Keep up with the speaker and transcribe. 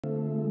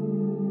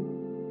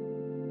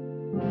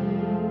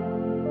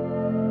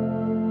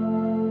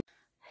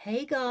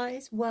Hey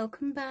guys,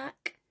 welcome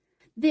back.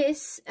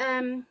 This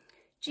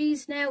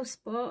G's Nail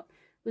Spot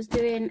was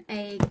doing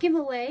a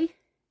giveaway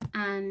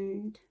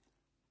and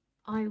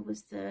I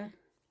was the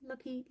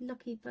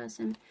lucky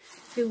person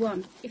who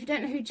won. If you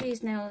don't know who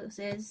G's Nails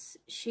is,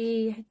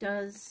 she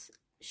does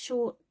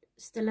short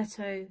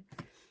stiletto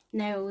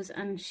nails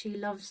and she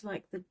loves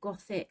like the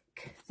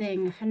gothic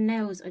thing. Her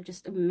nails are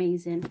just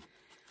amazing.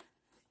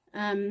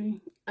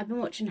 I've been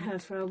watching her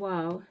for a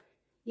while.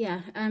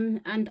 Yeah,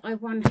 and I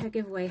won her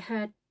giveaway.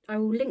 I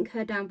will link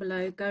her down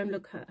below. Go and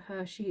look at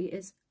her. She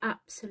is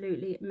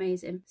absolutely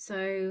amazing.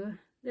 So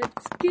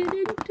let's get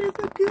into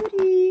the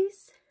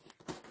goodies.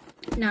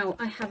 Now,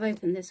 I have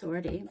opened this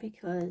already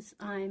because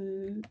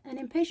I'm an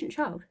impatient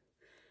child.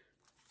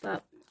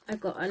 But I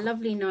got a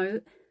lovely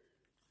note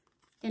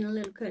in a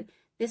little code.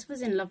 This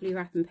was in lovely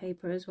wrapping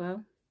paper as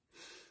well.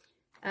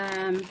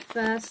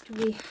 First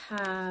we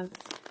have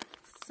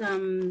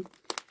some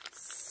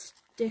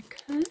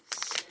stickers.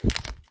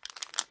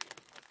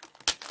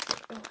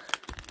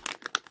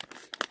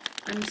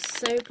 I'm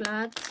so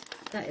glad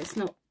that it's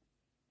not,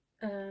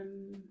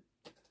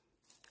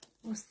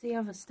 what's the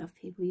other stuff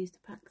people use to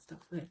pack stuff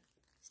with?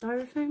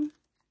 Styrofoam?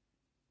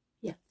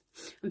 Yeah.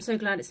 I'm so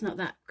glad it's not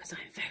that because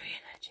I'm very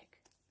allergic.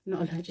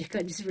 Not allergic,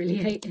 I just really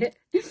hate it.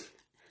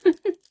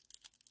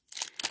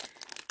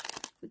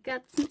 We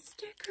got some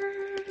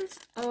stickers.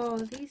 Oh,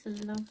 these are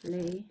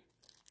lovely.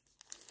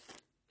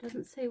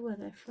 Doesn't say where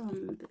they're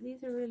from, but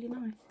these are really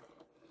nice.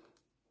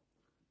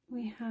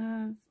 We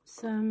have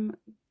some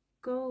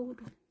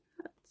gold.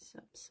 That's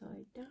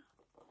upside down.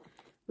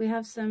 We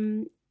have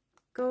some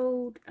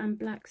gold and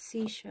black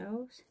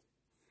seashells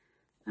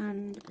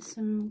and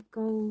some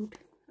gold.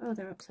 Oh,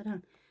 they're upside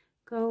down.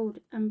 Gold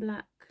and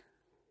black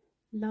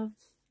love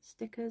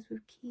stickers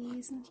with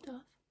keys and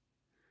stuff.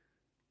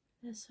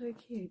 They're so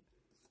cute.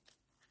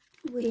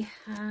 We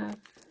have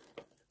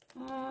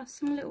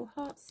some little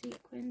heart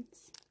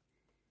sequins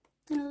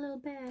in a little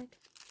bag.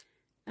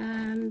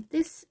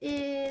 This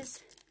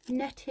is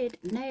netted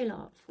nail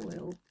art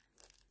foil.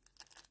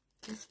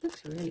 This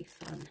looks really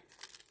fun.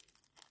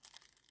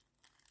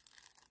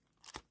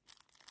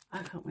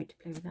 I can't wait to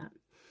play with that.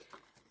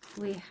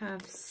 We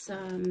have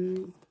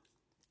some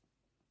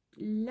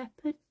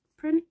leopard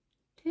print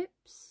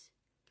tips.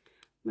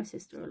 My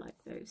sister will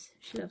like those.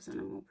 She loves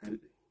animal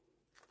print.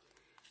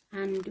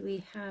 And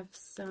we have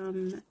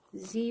some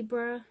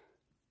zebra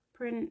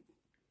print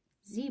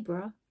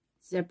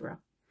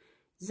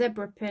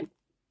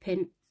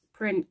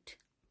print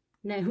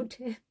nail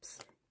tips.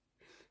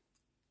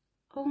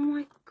 Oh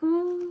my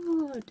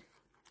god,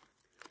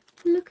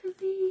 look at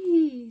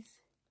these.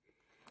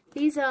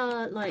 These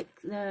are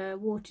like the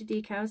water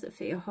decals that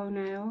fit your whole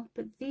nail,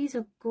 but these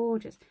are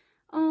gorgeous.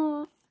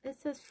 Oh, it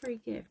says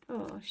free gift.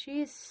 Oh, she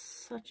is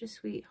such a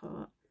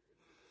sweetheart.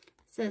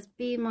 It says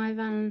be my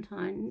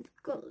Valentine. It's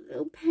got a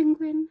little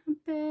penguin and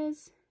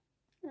bears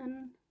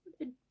and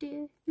a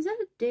deer. Is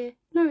that a deer?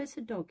 No, it's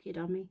a dog, you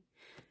dummy.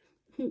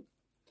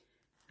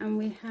 And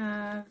we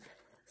have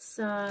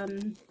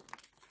some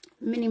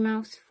Minnie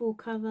Mouse full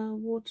cover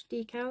water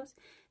decals.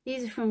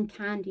 These are from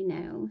Candy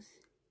Nails.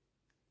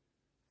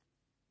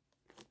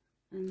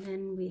 And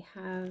then we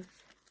have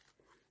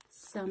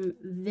some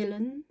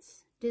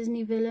villains,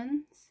 Disney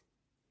villains,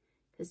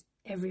 because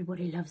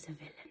everybody loves a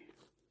villain.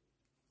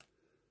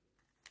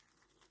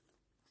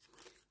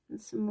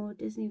 And some more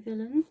Disney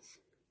villains.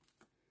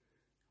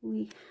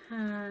 We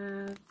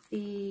have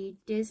the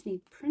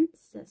Disney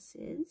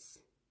princesses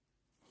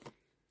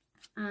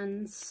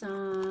and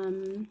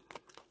some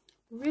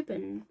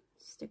ribbon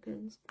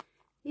stickers.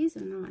 These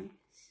are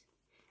nice.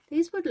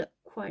 These would look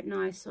quite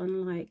nice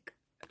on like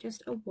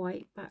just a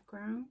white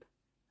background.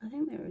 I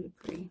think they're really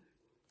pretty.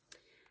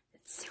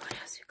 Let's see what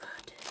else we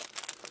got.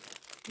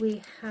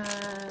 We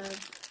have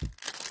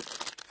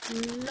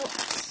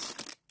lots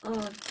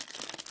of,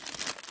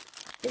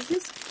 is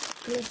this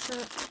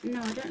glitter?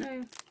 No, I don't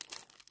know.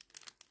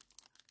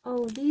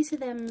 Oh, these are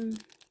them,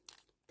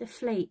 the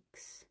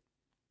flakes.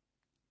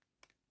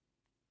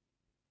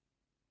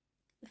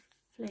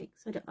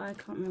 Flakes. I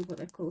can't remember what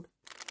they're called,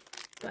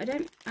 but I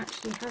don't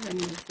actually have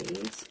any of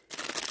these.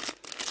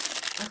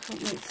 I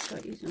can't wait to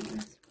start using all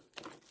this.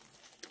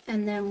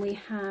 And then we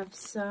have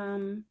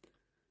some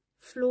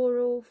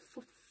floral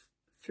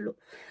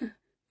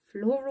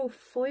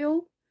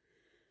foil.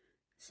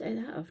 Say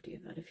that after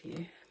you've had a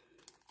few.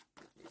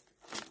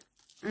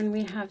 And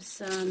we have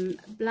some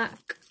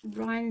black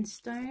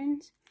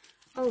rhinestones.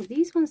 Oh,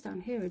 these ones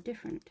down here are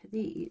different to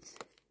these.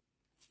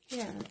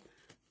 Yeah,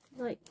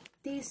 like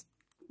these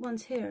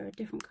ones here are a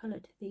different colour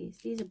to these.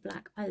 These are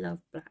black. I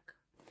love black.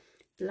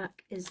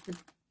 Black is the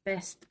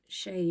best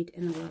shade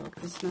in the world.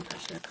 It's not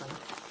actually a colour.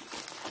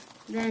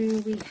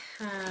 Then we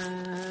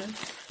have,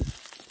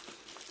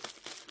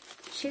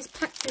 she's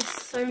packed this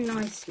so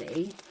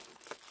nicely,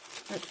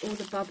 like all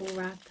the bubble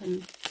wrap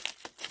and,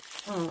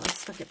 oh, I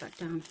stuck it back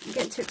down. I'm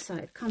getting too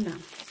excited. Calm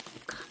down.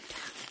 Calm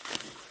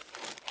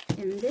down.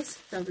 In this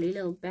lovely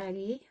little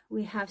baggie,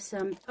 we have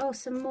some, oh,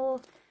 some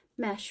more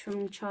mesh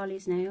from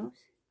Charlie's Nails.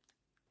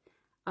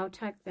 I'll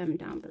tag them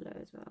down below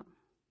as well.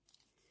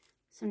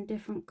 some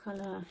different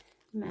colour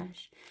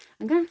mesh.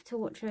 I'm going to have to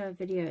watch a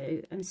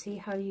video and see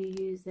how you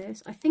use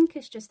this. I think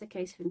it's just a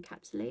case of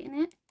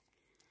encapsulating it,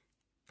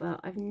 but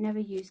I've never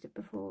used it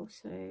before.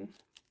 So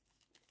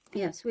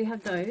yes, we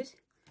have those.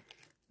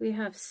 We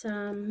have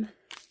some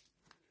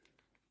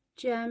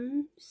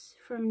gems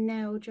from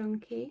Nail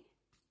Junkie.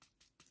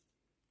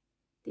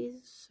 These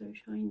are so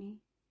shiny.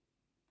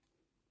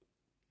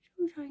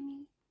 So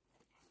shiny.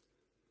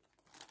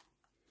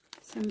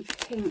 Some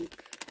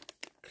pink,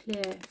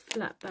 clear,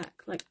 flat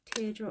back, like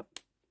teardrop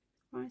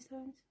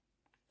rhinestones.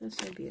 They're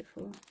so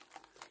beautiful.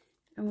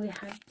 And we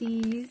have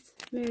these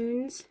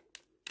moons.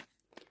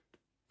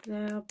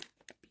 They're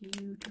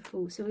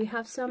beautiful. So we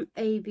have some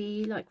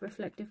AB, like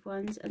reflective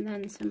ones, and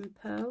then some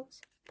pearl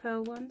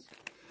ones.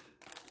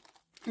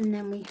 And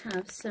then we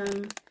have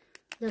some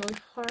little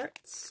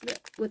hearts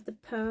with the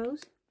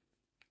pearls.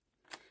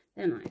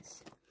 They're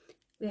nice.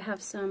 We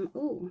have some,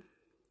 ooh,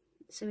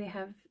 so we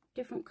have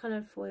different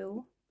coloured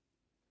foil.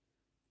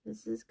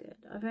 This is good.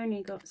 I've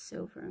only got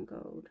silver and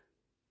gold.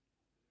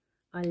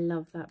 I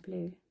love that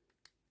blue.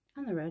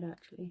 And the red,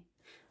 actually.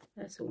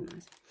 That's all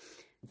nice.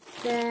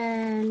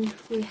 Then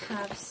we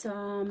have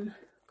some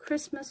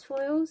Christmas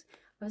foils.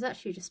 I was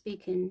actually just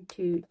speaking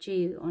to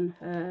G on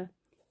her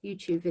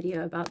YouTube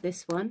video about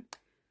this one.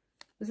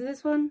 Was it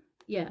this one?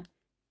 Yeah.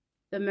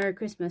 The Merry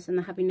Christmas and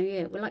the Happy New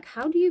Year. We're like,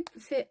 how do you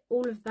fit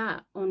all of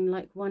that on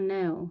like one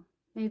nail?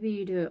 Maybe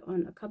you do it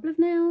on a couple of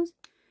nails.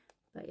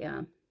 But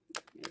yeah,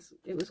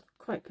 it was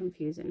quite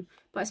confusing.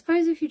 But I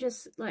suppose if you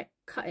just like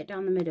cut it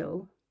down the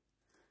middle,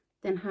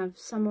 then have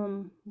some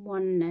on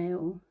one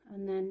nail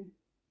and then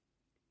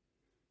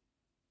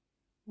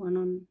one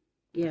on,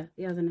 yeah,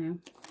 the other nail.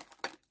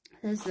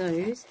 There's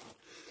those.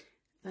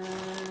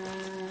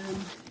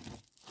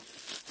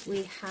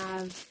 We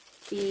have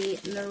the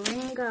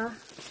Moringa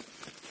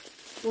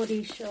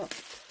Body Shop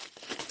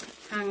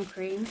hand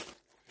cream.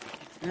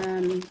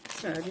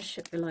 Sorry, I just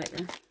shook the light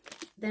there.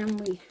 Then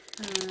we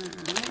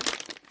have,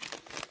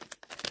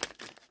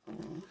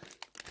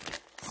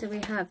 so we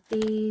have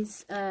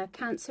these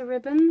cancer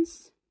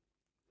ribbons.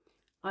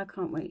 I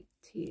can't wait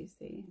to use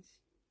these.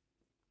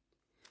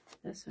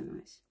 They're so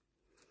nice.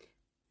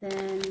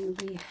 Then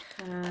we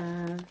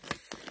have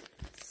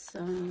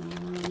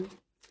some,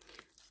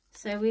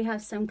 so we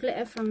have some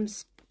glitter from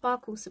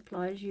Sparkle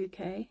Supplies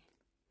UK.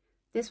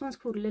 This one's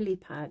called Lily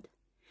Pad.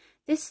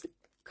 This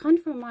kind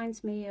of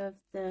reminds me of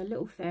the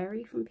little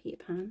fairy from Peter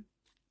Pan.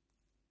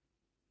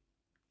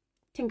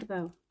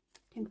 Tinkerbell.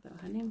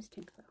 Her name's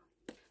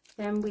Tinkerbell.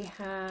 Then we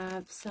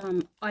have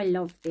some, I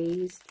love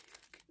these,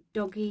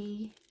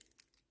 doggy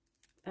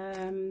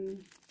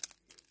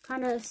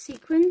kind of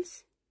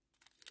sequins.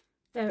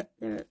 They're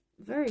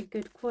very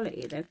good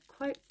quality. They're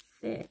quite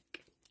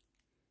thick.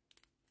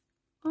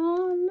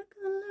 Oh, look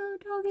at the little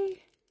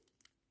doggy.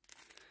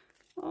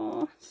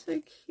 Oh,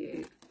 so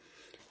cute.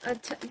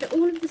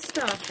 All of the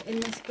stuff in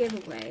this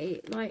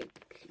giveaway,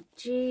 like,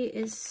 G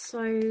is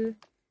so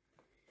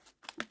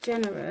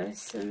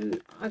generous,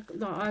 and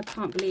I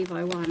can't believe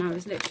I won. I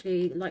was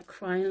literally like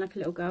crying like a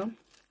little girl.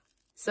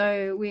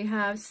 So we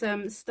have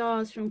some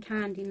stars from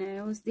Candy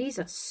Nails. These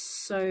are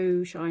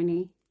so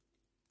shiny.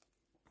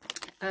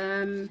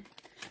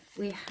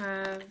 We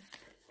have,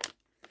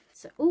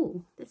 so,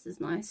 oh, this is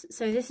nice.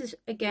 So this is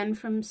again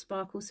from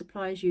Sparkle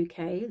Supplies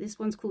UK. This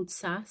one's called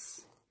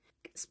Sass.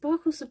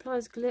 Sparkle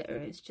Supplies glitter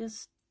is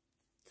just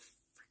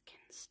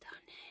freaking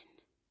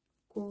stunning.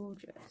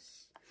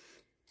 Gorgeous.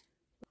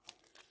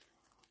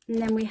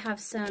 And then we have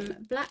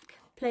some black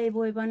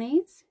Playboy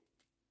bunnies.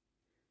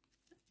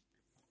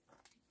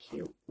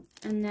 Cute.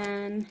 And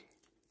then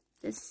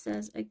this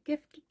says a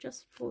gift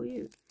just for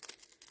you.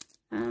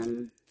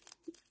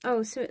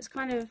 Oh, so it's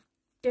kind of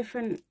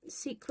different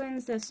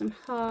sequins. There's some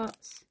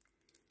hearts,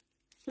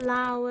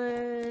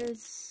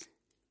 flowers.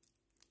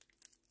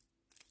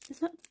 Is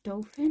that a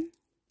dolphin?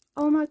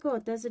 Oh my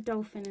god, there's a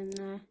dolphin in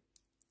there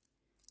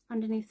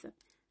underneath it.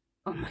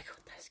 Oh my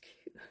god, that's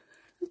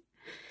cute.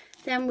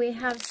 Then we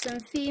have some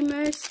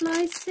Fimo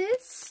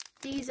slices.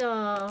 These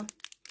are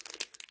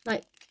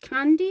like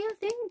candy, I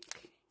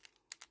think.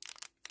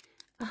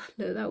 Oh,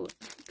 look at that one.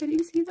 Can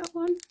you see that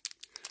one?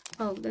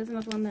 Oh, there's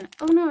another one there.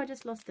 Oh no, I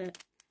just lost it.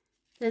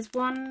 There's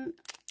one,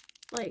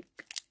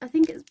 like, I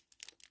think it's,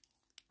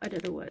 I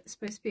don't know what it's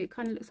supposed to be. It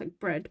kind of looks like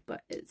bread,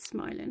 but it's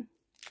smiling.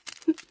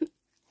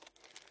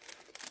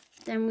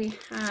 Then we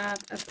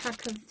have a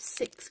pack of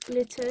 6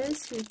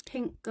 glitters with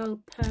pink,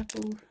 gold,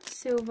 purple,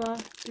 silver,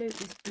 blue.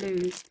 It's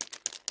blues.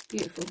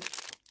 Beautiful.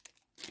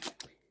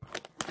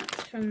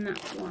 That's from that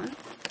one.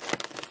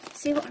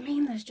 See what I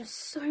mean? There's just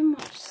so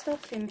much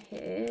stuff in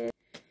here.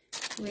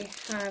 We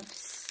have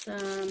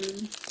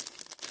some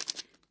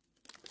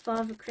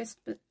Father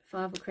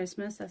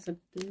Christmas. That's a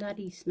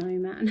bloody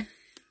snowman.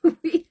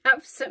 We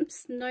have some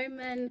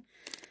snowman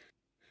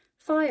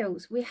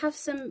files. We have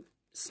some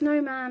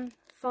snowman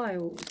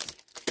files.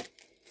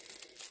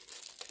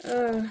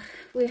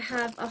 We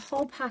have a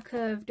whole pack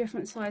of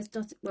different size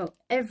dotting, well,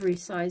 every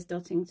size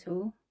dotting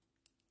tool.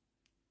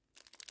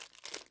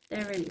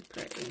 They're really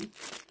pretty.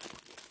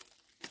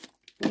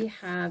 we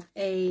have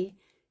a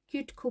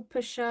cuticle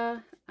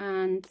pusher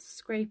and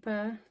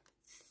scraper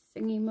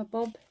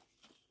thingy-mabob,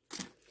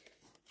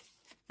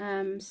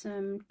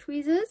 some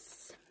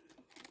tweezers,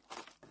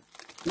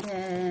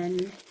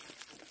 then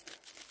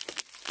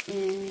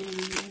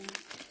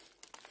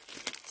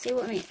see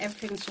what I mean,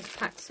 everything's just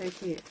packed so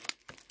cute.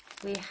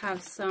 We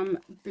have some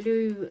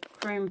blue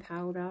chrome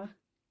powder.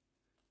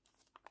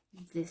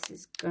 This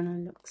is gonna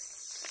look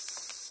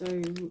so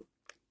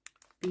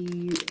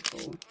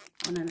beautiful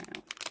on a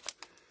nail.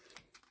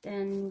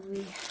 Then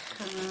we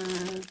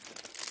have,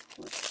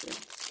 what's this?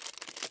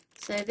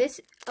 So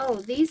this, oh,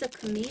 these are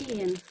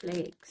chameleon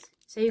flakes.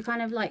 So you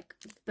kind of like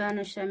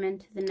burnish them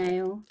into the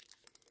nail.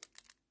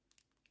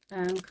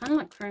 Kind of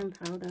like chrome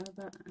powder,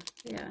 but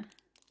yeah.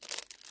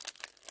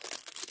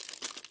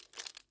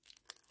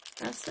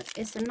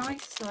 It's a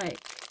nice like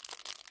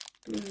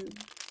blue,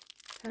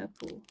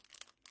 purple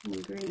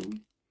and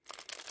green.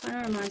 Kind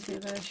of reminds me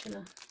of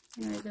Ursula,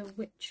 you know, the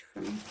witch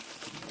from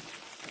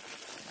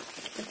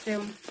the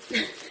film.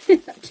 I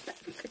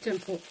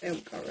don't know what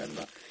film, can't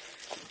remember.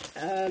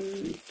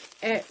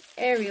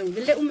 Ariel,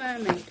 the Little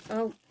Mermaid.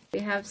 Oh, we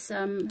have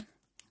some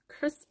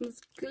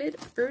Christmas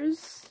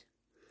glitters.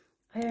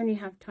 I only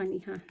have tiny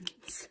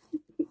hands.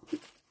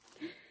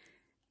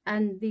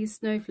 And these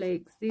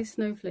snowflakes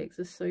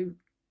are so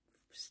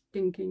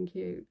stinking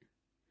cute.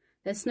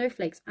 There's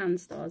snowflakes and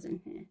stars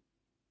in here.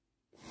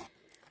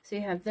 So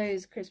you have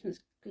those Christmas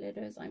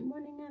glitters. I'm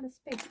running out of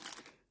space.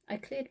 I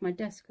cleared my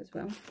desk as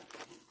well.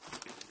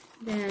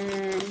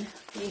 Then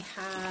we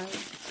have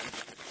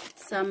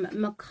some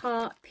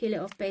Macar Peel It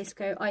Off Base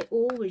Coat. I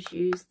always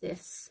use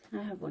this.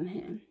 I have one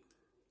here.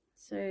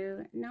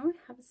 So now I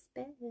have a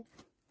spare.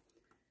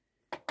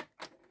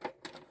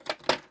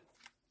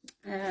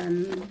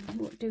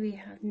 What do we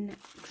have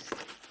next?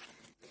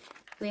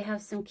 We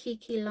have some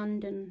Kiki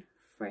London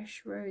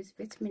Fresh Rose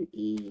Vitamin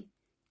E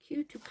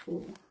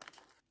Cuticle.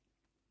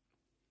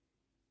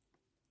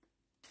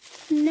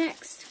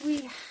 Next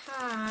we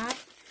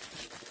have,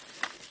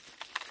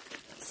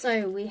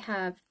 so we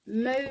have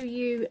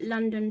MoU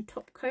London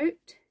Top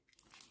Coat.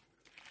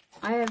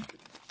 I have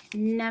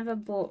never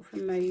bought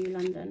from MoU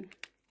London.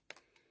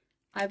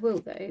 I will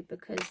though,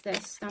 because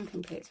their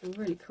stamping plates are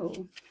really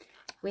cool.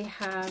 We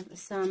have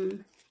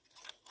some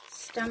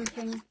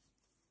stamping.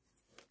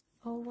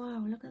 Oh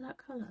wow, look at that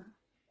colour.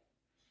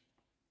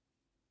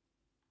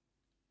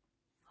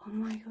 Oh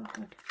my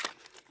god.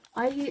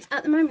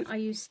 At the moment I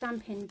use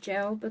stamping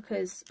gel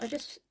because I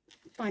just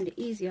find it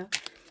easier.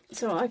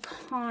 So I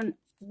can't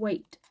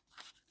wait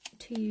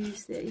to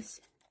use these.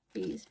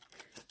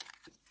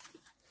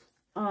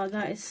 Oh,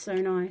 that is so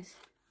nice.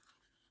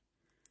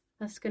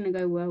 That's going to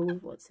go well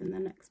with what's in the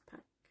next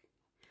pack.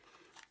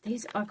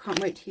 These, I can't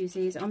wait to use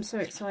these. I'm so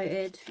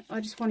excited. I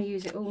just want to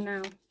use it all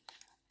now.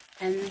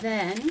 And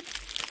then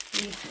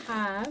we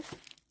have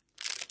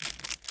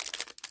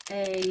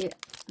a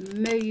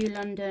MoU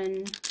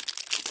London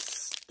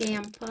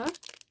stamper.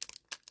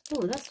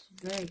 Oh, that's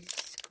very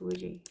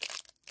squidgy.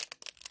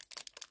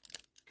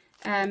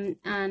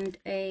 And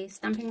a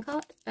stamping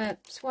card,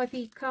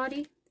 swipey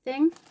cardy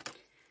thing.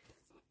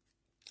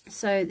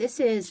 So this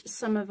is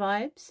Summer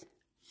Vibes.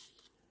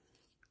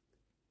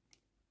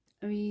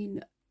 I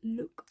mean,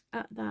 look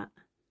at that.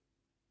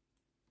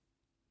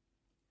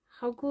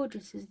 How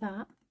gorgeous is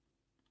that?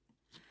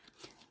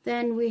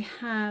 Then we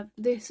have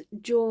this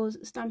Jaws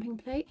stamping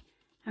plate.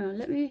 Hang on,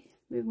 let me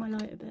move my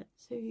light a bit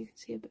so you can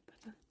see a bit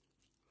better.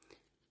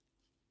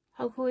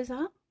 How cool is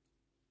that?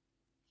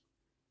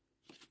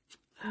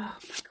 Oh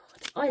my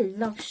god, I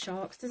love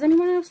sharks. Does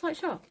anyone else like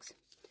sharks?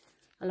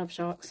 I love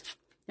sharks.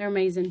 They're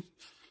amazing.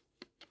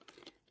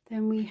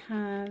 Then we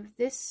have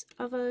this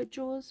other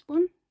Jaws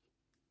one.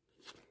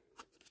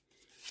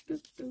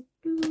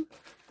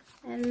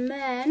 And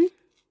then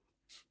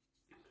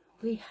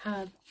we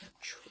have a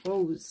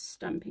Trolls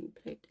stamping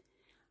plate.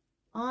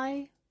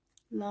 I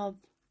love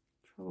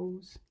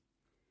trolls.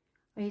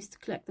 I used to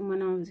collect them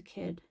when I was a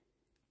kid.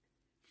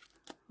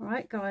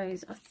 Alright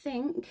guys, I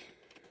think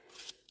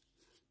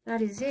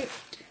that is it.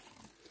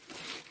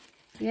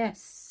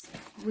 Yes,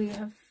 we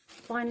have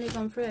finally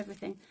gone through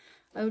everything.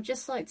 I would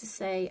just like to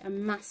say a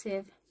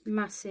massive,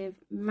 massive,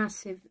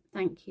 massive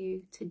thank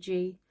you to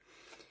G.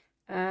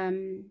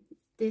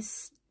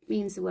 This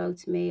means the world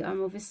to me.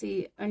 I'm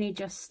obviously only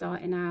just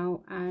starting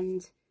out,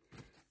 and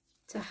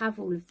to have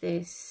all of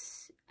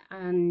this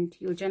and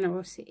your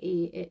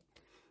generosity,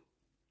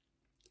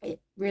 it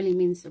really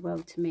means the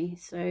world to me.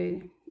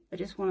 So I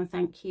just want to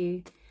thank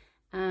you,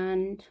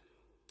 and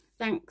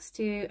thanks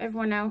to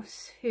everyone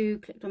else who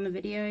clicked on the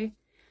video.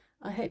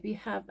 I hope you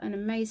have an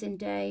amazing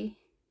day,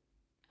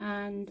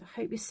 and I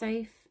hope you're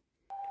safe